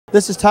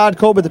This is Todd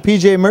Cope at the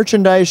PGA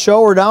Merchandise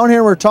Show. We're down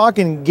here, we're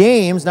talking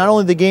games, not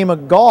only the game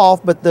of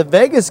golf, but the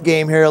Vegas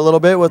game here a little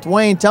bit with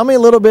Wayne. Tell me a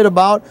little bit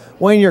about,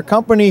 Wayne, your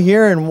company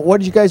here and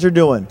what you guys are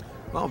doing.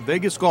 Well,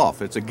 Vegas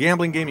Golf, it's a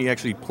gambling game you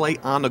actually play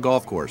on the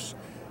golf course.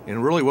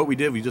 And really what we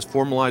did, we just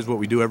formalized what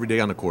we do every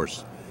day on the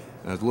course.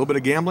 There's a little bit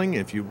of gambling.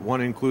 If you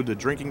want to include the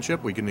drinking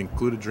chip, we can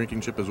include a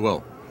drinking chip as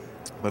well.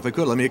 But if I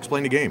could, let me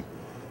explain the game.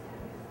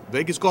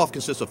 Vegas Golf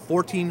consists of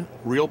 14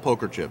 real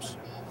poker chips.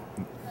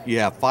 You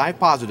have 5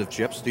 positive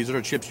chips. These are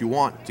the chips you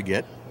want to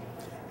get.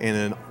 And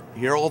then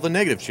here are all the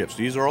negative chips.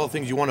 These are all the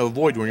things you want to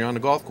avoid when you're on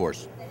the golf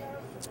course.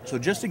 So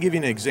just to give you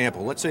an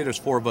example, let's say there's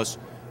 4 of us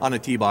on a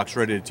tee box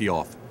ready to tee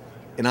off,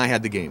 and I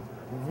had the game.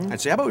 I'd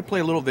say, how about we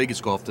play a little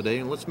Vegas Golf today,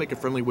 and let's make a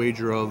friendly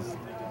wager of,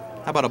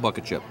 how about a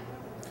bucket chip?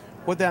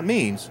 What that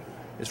means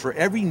is for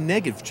every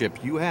negative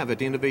chip you have at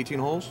the end of 18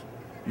 holes,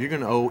 you're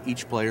going to owe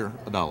each player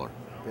 $1.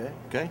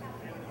 Okay?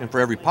 And for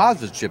every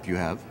positive chip you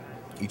have,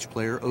 each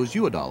player owes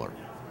you $1.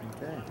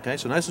 Okay,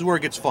 so this is where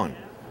it gets fun.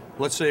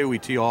 Let's say we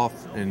tee off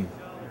and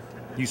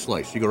you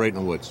slice. You go right in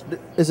the woods.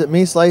 Is it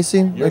me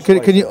slicing? Could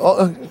Slicing.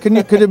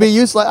 Could it be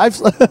you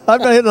slice? I've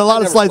been hitting a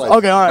lot of slices.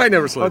 Okay, all right. I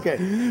never slice.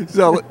 Okay.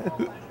 So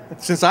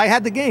since I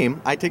had the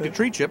game, I take the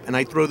tree chip and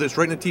I throw this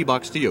right in the tee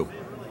box to you.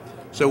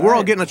 So we're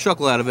all getting a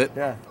chuckle out of it.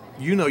 Yeah.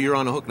 You know you're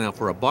on a hook now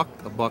for a buck,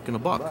 and a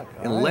buck.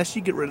 Unless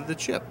you get rid of the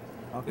chip.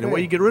 Okay. And the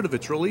way you get rid of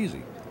it's real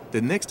easy.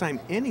 The next time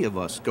any of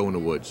us go in the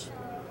woods,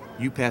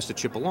 you pass the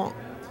chip along.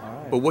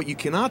 But what you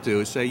cannot do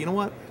is say, you know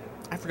what,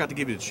 I forgot to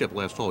give you the chip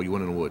last hole. You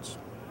went in the woods.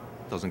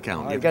 Doesn't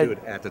count. You have to do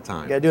it at the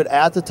time. You got to do it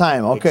at the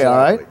time. Okay, exactly. All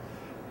right.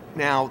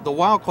 Now, the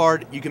wild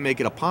card, you can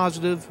make it a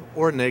positive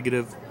or a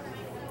negative.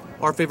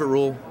 Our favorite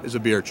rule is a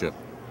beer chip.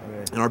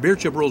 Okay. And our beer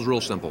chip rule is real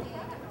simple.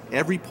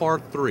 Every par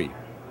 3,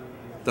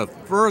 the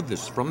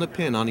furthest from the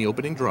pin on the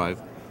opening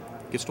drive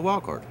gets the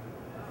wild card.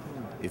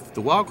 If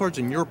the wild card's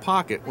in your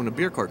pocket when the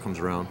beer cart comes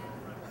around,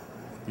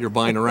 you're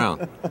buying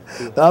around.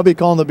 I'll be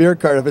calling the beer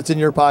cart if it's in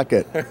your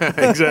pocket.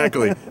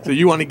 Exactly. So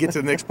you want to get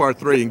to the next par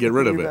 3 and get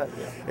rid of it.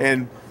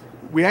 And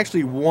we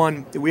actually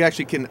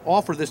can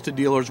offer this to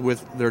dealers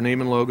with their name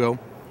and logo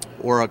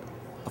or a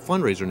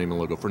fundraiser name and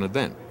logo for an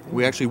event.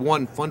 We actually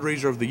won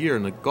Fundraiser of the Year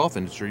in the golf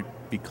industry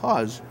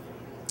because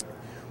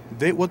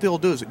what they'll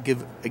do is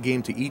give a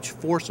game to each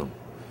foursome.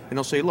 And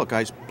they'll say, look,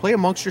 guys, play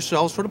amongst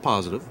yourselves for the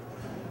positive.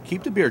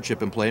 Keep the beer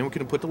chip in play, and we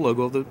can put the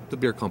logo of the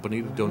beer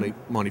company to donate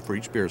money for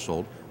each beer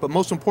sold. But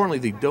most importantly,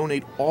 they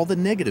donate all the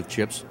negative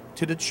chips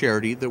to the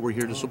charity that we're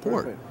here to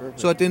support. Perfect.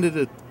 So at the end of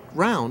the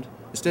round,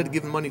 instead of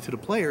giving money to the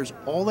players,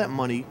 all that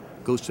money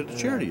goes to the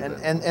charity.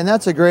 And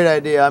that's a great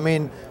idea. I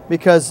mean,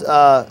 because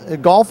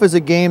golf is a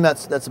game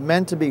that's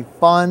meant to be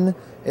fun.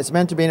 It's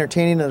meant to be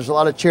entertaining. And there's a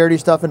lot of charity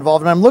stuff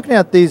involved. And I'm looking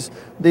at these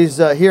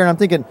here, and I'm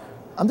thinking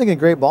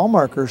great ball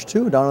markers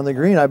too down on the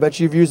green. I bet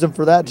you've used them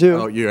for that too.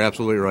 Oh, you're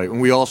absolutely right.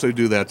 And we also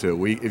do that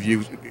too. If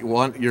you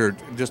want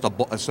just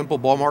a simple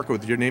ball marker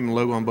with your name and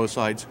logo on both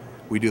sides,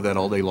 we do that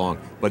all day long.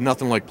 But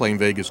nothing like playing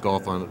Vegas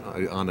golf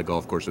on the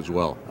golf course as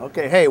well.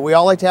 Okay, hey, we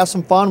all like to have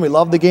some fun. We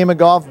love the game of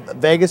golf.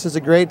 Vegas is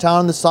a great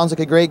town. This sounds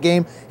like a great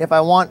game. If I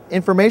want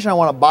information, I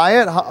want to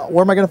buy it,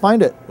 where am I going to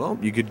find it? Well,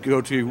 you could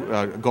go to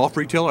a golf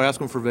retailer, ask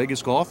them for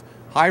Vegas Golf.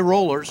 High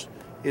Rollers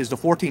is the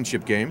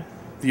 14-chip game.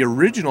 The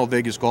original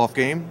Vegas Golf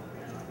game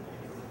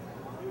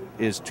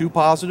is 2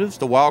 positives,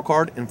 the wild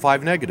card, and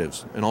 5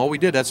 negatives. And all we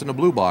did, that's in the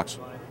blue box.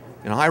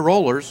 In High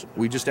Rollers,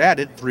 we just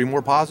added 3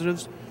 more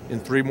positives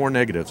and 3 more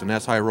negatives, and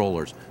that's High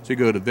Rollers. So you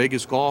go to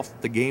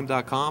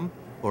vegasgolfthegame.com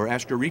or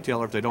ask your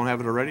retailer if they don't have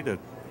it already to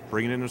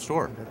bring it in the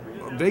store.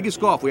 Vegas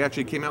Golf, we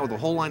actually came out with a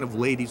whole line of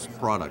ladies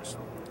products.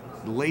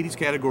 The ladies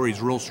category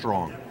is real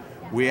strong.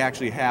 We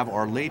actually have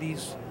our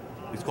ladies,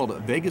 it's called a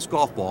Vegas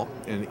Golf Ball,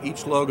 and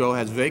each logo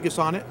has Vegas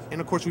on it,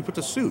 and of course we put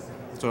the suit.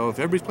 So if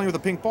everybody's playing with a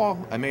pink ball,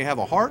 I may have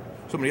a heart,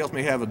 somebody else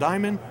may have a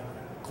diamond,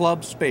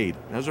 club, spade.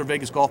 And those are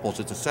Vegas golf balls.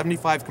 It's a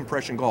 75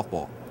 compression golf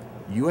ball.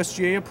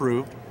 USGA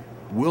approved,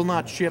 will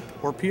not chip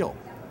or peel.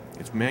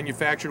 It's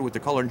manufactured with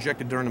the color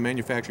injected during the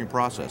manufacturing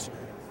process.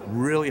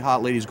 Really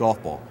hot ladies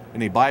golf ball.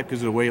 And they buy it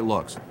because of the way it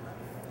looks.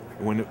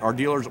 When our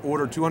dealers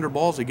order 200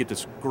 balls, they get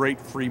this great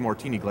free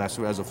martini glass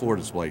as a floor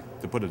display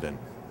to put it in.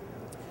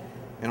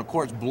 And of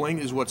course, bling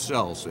is what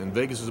sells. And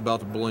Vegas is about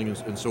the bling,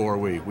 and so are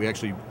we. We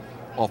actually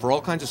offer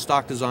all kinds of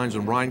stock designs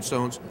and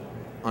rhinestones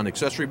on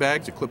accessory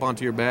bags to clip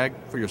onto your bag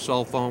for your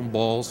cell phone,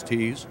 balls,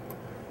 tees.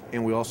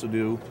 And we also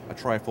do a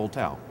trifold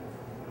towel,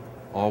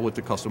 all with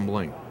the custom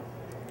bling.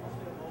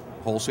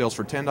 Wholesales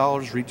for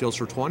 $10, retails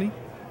for $20.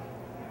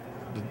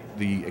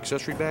 The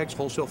accessory bags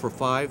wholesale for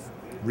 $5,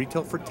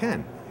 retail for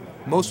 $10.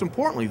 Most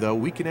importantly, though,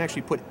 we can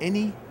actually put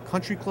any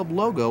country club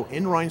logo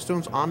in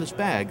rhinestones on this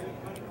bag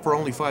for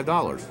only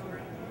 $5.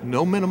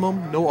 No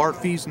minimum, no art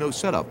fees, no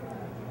setup.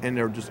 And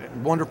they're just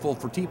wonderful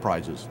for tee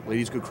prizes.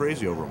 Ladies go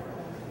crazy over them.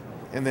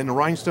 And then the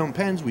rhinestone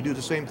pens, we do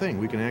the same thing.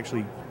 We can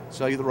actually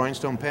sell you the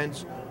rhinestone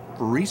pens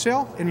for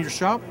resale in your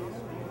shop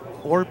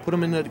or put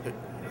them in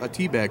a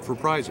tee bag for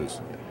prizes.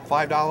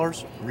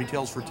 $5,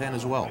 retails for $10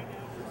 as well.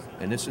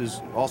 And this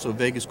is also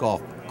Vegas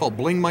Golf, called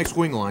Bling My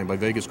Swing Line by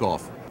Vegas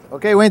Golf.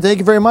 Okay, Wayne, thank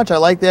you very much. I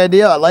like the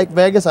idea. I like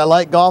Vegas. I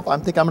like golf. I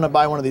think I'm going to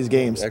buy one of these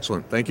games.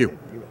 Excellent. Thank you.